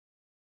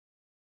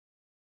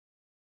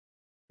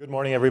Good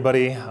morning,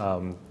 everybody.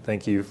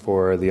 Thank you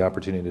for the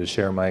opportunity to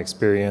share my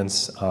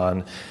experience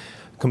on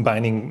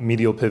combining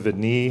medial pivot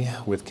knee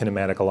with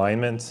kinematic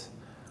alignment.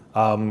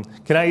 Can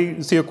I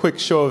see a quick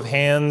show of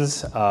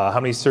hands? How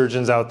many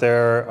surgeons out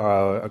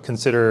there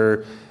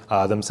consider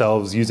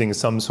themselves using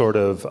some sort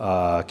of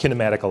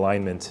kinematic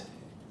alignment?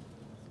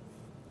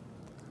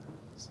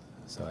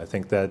 So I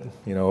think that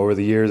over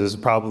the years,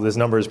 this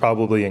number has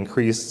probably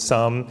increased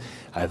some.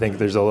 I think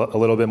there's a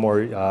little bit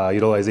more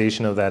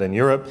utilization of that in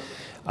Europe.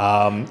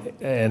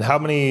 And how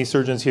many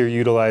surgeons here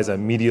utilize a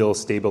medial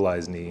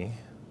stabilized knee?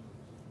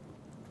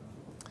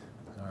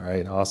 All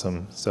right,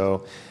 awesome.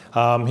 So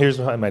here's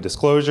my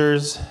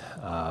disclosures.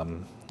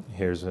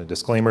 Here's a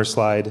disclaimer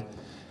slide.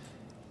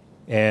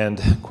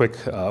 And quick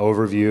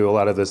overview. A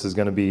lot of this is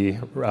going to be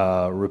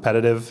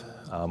repetitive.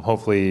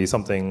 Hopefully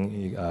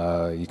something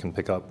you can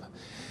pick up.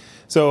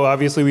 So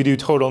obviously we do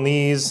total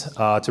knees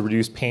to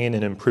reduce pain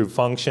and improve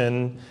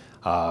function.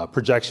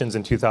 Projections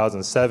in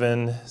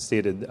 2007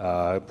 predicted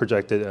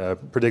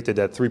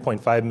that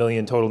 3.5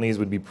 million total knees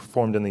would be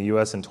performed in the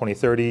US in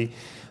 2030.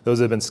 Those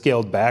have been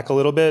scaled back a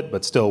little bit,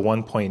 but still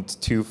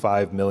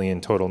 1.25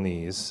 million total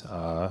knees.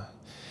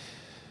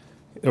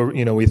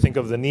 We think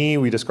of the knee,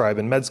 we describe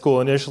in med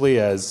school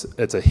initially as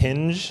it's a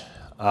hinge.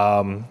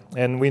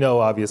 And we know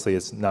obviously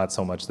it's not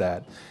so much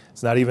that.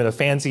 It's not even a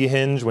fancy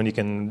hinge when you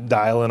can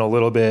dial in a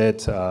little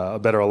bit, a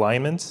better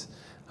alignment.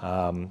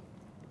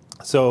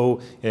 So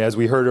as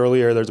we heard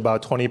earlier, there's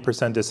about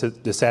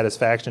 20%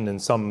 dissatisfaction in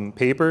some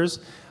papers.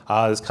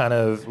 This kind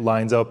of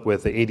lines up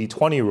with the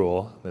 80-20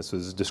 rule. This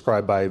was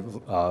described by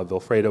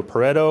Vilfredo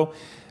Pareto.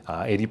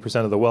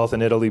 80% of the wealth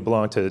in Italy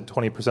belong to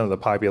 20% of the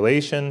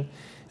population.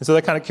 And so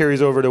that kind of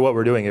carries over to what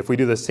we're doing. If we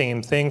do the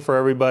same thing for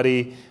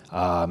everybody,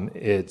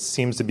 it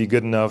seems to be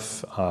good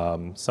enough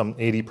some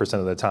 80%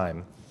 of the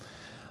time.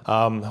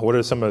 What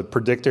are some of the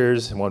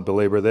predictors? I won't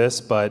belabor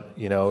this, but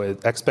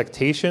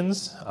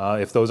expectations,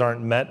 if those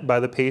aren't met by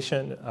the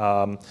patient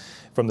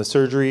from the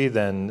surgery,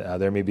 then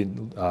there may be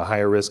a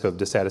higher risk of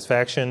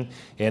dissatisfaction.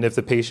 And if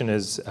the patient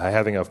is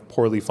having a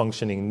poorly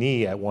functioning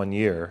knee at 1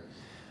 year.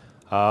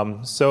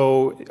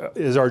 So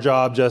is our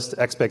job just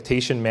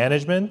expectation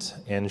management?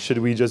 And should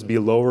we just be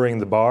lowering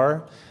the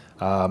bar?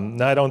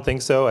 No, I don't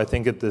think so. I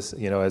think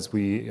as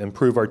we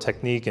improve our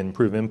technique and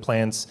improve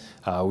implants,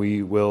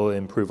 we will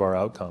improve our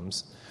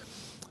outcomes.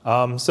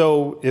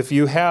 So if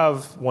you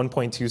have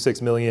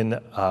 1.26 million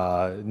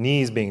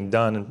knees being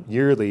done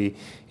yearly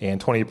and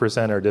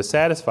 20% are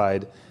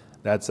dissatisfied,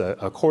 that's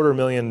over a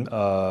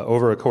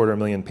quarter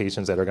million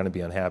patients that are going to be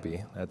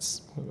unhappy.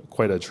 That's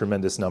quite a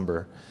tremendous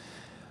number.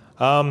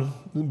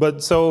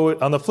 But so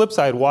on the flip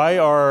side, why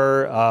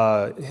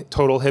are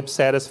total hips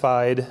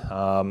satisfied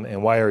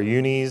and why are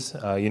unis,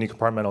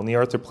 unicompartmental knee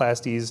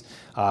arthroplasties?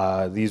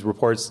 These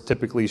reports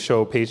typically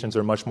show patients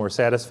are much more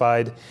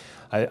satisfied.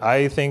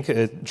 I think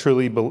it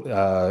truly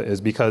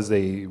is because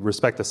they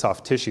respect the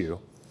soft tissue.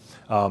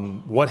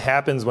 What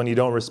happens when you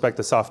don't respect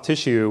the soft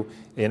tissue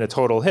in a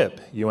total hip?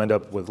 You end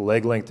up with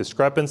leg length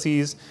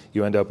discrepancies,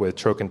 you end up with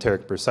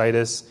trochanteric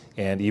bursitis,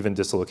 and even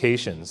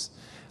dislocations.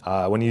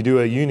 When you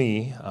do a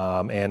uni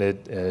and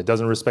it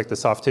doesn't respect the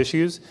soft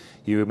tissues,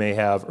 you may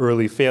have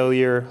early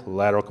failure,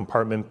 lateral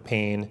compartment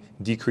pain,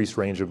 decreased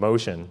range of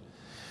motion.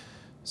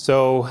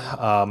 So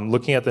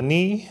looking at the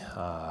knee,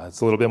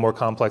 it's a little bit more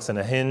complex than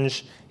a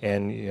hinge,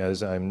 and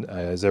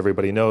as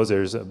everybody knows,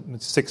 there's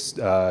 6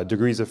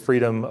 degrees of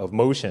freedom of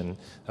motion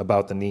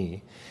about the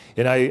knee.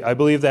 And I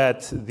believe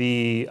that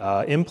the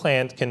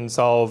implant can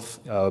solve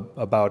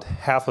about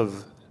half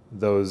of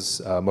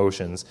those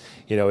motions.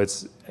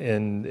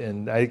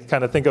 And I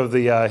kind of think of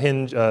the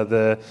hinge,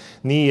 the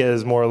knee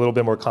as a little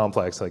bit more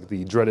complex, like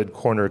the dreaded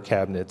corner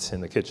cabinet in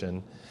the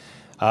kitchen.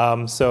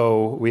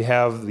 So we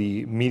have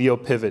the medial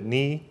pivot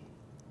knee,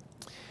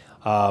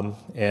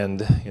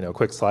 and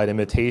quick slide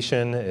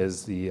imitation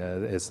is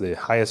the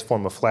highest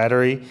form of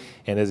flattery,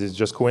 and it is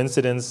just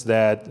coincidence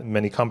that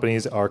many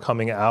companies are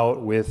coming out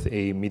with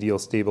a medial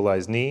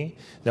stabilized knee.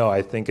 No,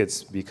 I think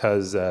it's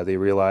because they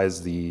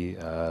realize the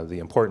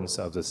importance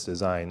of this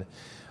design.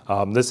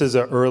 This is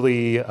an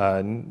early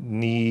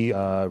knee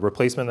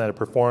replacement that I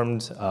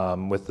performed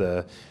with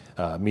the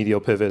medial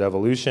pivot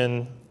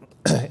evolution.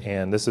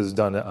 And this is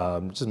done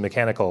just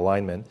mechanical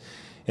alignment.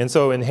 And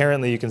so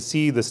inherently you can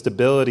see the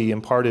stability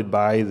imparted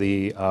by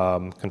the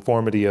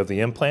conformity of the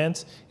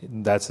implant.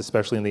 That's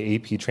especially in the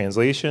AP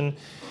translation.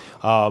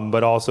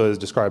 But also, as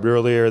described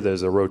earlier,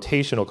 there's a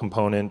rotational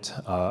component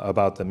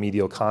about the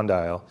medial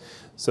condyle.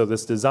 So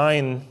this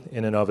design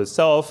in and of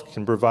itself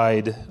can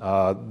provide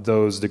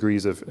those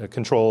degrees of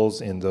controls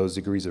and those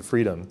degrees of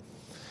freedom.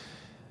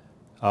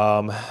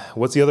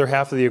 What's the other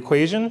half of the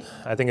equation?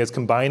 I think it's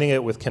combining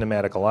it with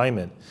kinematic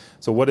alignment.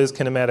 So what is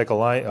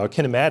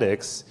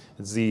kinematics?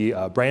 It's the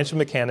branch of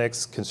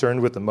mechanics concerned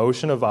with the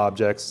motion of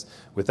objects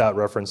without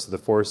reference to the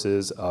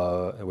forces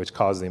which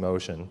cause the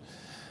motion.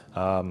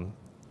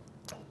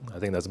 I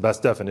think that's the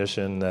best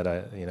definition that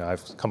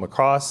I've come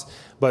across.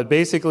 But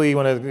basically,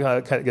 when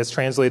it gets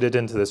translated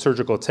into the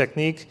surgical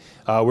technique,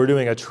 we're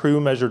doing a true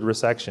measured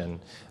resection.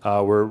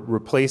 We're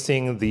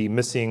replacing the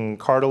missing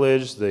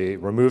cartilage, the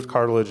removed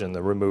cartilage, and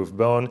the removed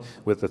bone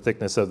with the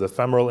thickness of the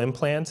femoral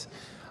implant.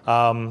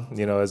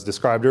 As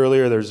described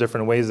earlier, there's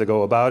different ways to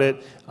go about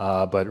it,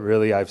 but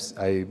really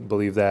I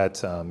believe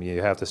that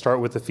you have to start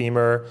with the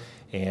femur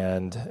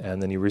and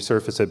then you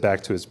resurface it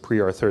back to its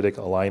pre-arthritic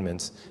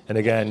alignment. And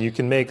again, you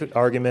can make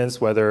arguments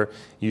whether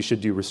you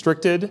should do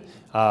restricted,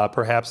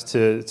 perhaps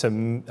to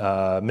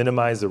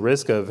minimize the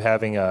risk of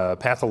having a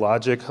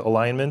pathologic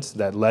alignment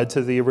that led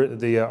to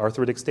the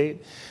arthritic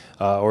state,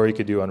 or you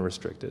could do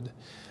unrestricted.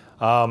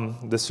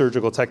 The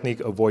surgical technique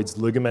avoids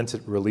ligament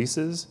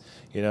releases.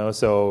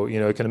 So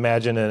you can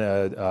imagine in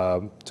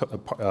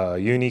a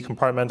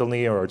uni-compartmental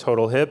knee or a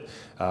total hip.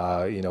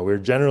 We're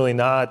generally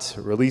not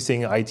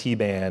releasing IT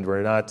band.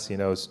 We're not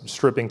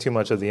stripping too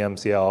much of the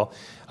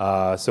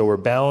MCL. So we're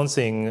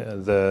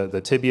balancing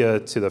the tibia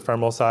to the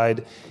femoral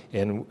side,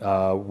 and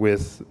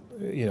with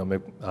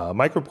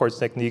microports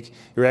technique,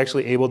 you're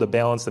actually able to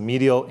balance the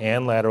medial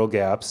and lateral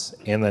gaps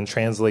and then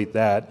translate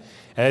that.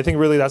 And I think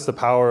really that's the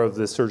power of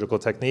this surgical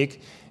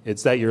technique.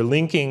 It's that you're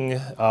linking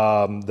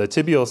the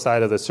tibial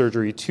side of the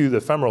surgery to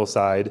the femoral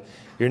side.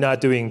 You're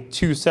not doing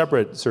two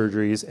separate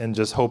surgeries and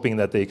just hoping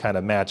that they kind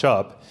of match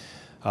up.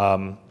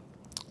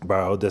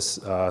 Borrowed this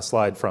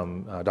slide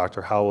from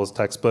Dr. Howell's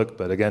textbook,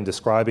 but again,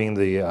 describing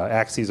the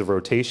axes of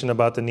rotation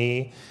about the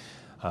knee.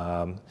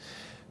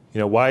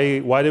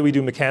 Why did we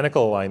do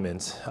mechanical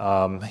alignment?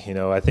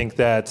 I think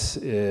that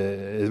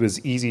it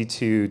was easy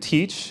to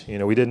teach.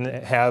 We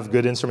didn't have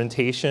good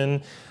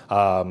instrumentation.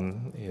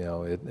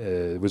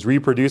 It was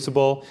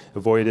reproducible,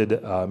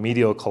 avoided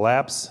medial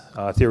collapse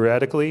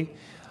theoretically,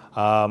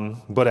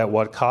 but at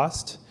what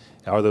cost?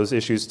 Are those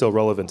issues still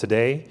relevant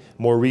today?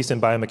 More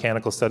recent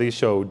biomechanical studies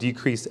show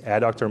decreased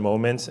adductor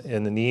moment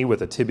in the knee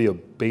with a tibial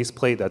base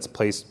plate that's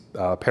placed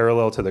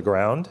parallel to the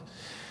ground.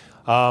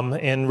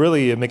 And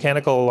really, a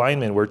mechanical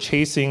alignment, we're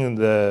chasing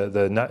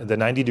the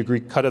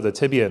 90-degree cut of the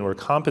tibia, and we're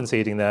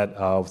compensating that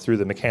through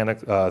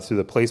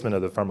the placement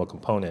of the femoral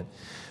component.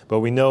 But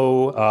we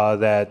know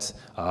that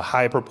a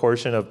high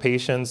proportion of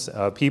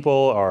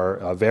people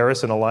are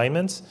varus in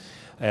alignment,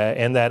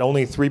 and that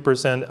only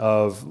 3%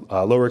 of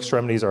lower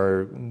extremities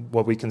are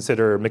what we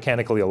consider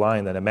mechanically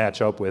aligned that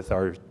match up with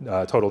our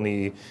total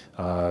knee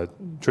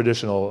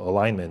traditional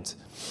alignment.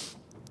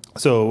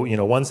 So,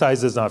 one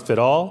size does not fit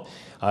all.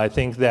 I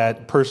think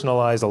that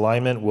personalized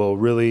alignment will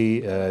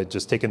really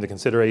just take into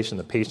consideration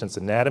the patient's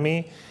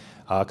anatomy.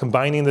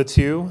 Combining the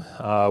two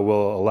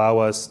will allow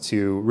us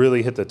to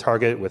really hit the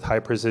target with high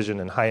precision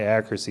and high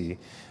accuracy,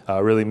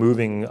 really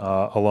moving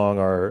along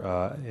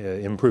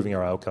improving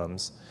our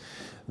outcomes.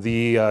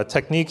 The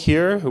technique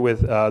here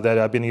that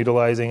I've been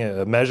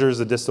utilizing measures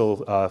the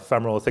distal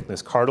femoral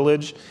thickness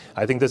cartilage.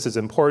 I think this is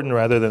important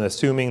rather than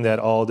assuming that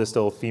all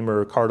distal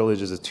femur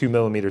cartilage is 2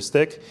 millimeters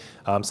thick.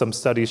 Some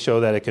studies show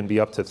that it can be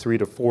up to 3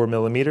 to 4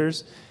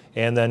 millimeters.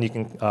 And then you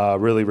can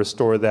really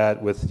restore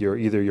that with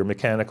either your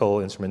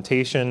mechanical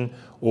instrumentation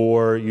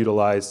or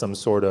utilize some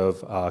sort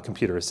of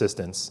computer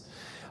assistance.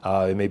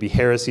 It may be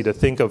heresy to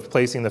think of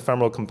placing the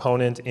femoral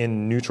component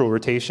in neutral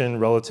rotation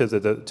relative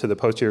to the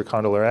posterior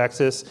condylar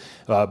axis,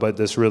 but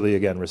this really,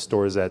 again,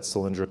 restores that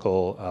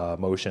cylindrical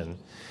motion.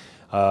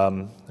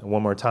 One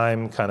more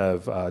time, kind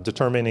of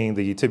determining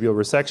the tibial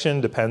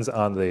resection depends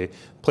on the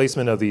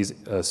placement of these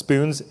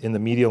spoons in the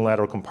medial and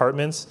lateral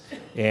compartments,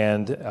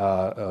 and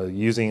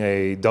using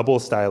a double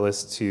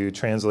stylus to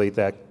translate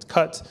that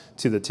cut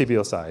to the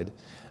tibial side.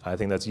 I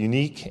think that's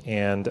unique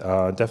and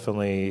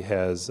definitely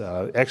has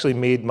actually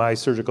made my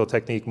surgical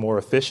technique more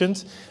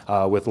efficient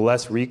with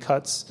less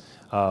recuts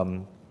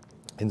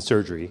in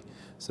surgery.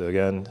 So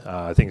again,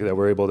 I think that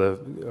we're able to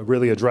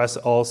really address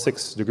all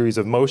 6 degrees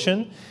of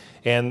motion.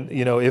 And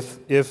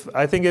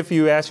I think if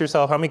you ask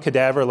yourself how many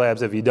cadaver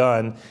labs have you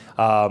done,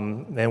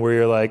 and where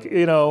you're like,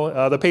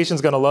 the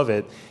patient's going to love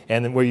it,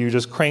 and where you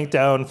just crank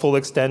down full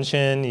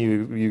extension,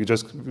 you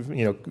just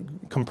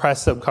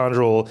compress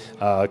subchondral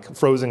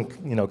frozen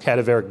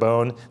cadaveric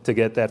bone to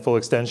get that full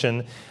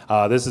extension.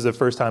 This is the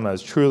first time I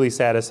was truly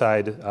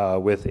satisfied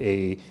with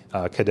a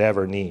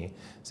cadaver knee.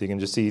 So you can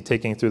just see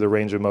taking through the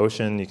range of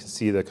motion. You can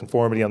see the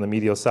conformity on the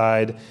medial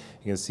side.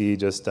 You can see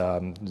just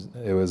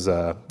it was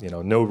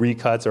no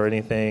recuts or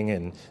anything,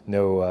 and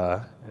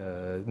no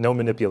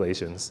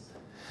manipulations.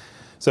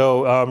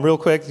 So real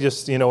quick,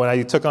 just when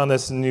I took on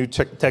this new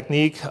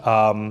technique, it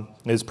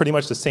was pretty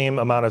much the same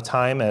amount of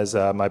time as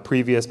my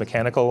previous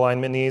mechanical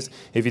alignment knees.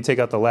 If you take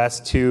out the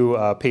last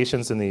 2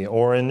 patients in the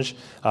orange,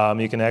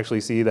 you can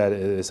actually see that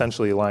it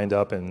essentially lined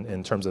up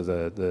in terms of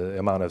the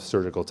amount of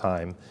surgical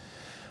time.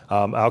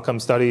 Outcome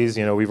studies,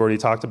 we've already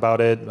talked about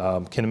it.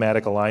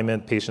 Kinematic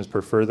alignment, patients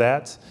prefer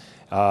that.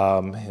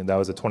 And that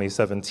was a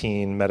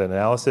 2017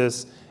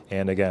 meta-analysis.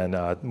 And again,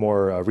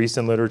 more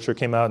recent literature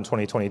came out in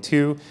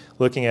 2022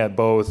 looking at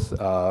both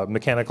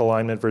mechanical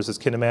alignment versus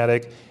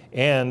kinematic,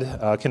 and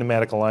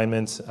kinematic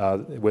alignment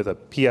with a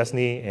PS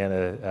knee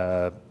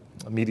and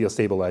medial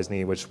stabilized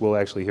knee, which we'll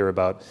actually hear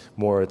about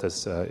more at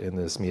this, in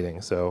this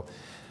meeting. So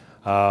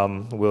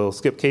we'll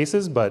skip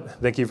cases, but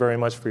thank you very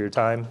much for your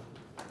time.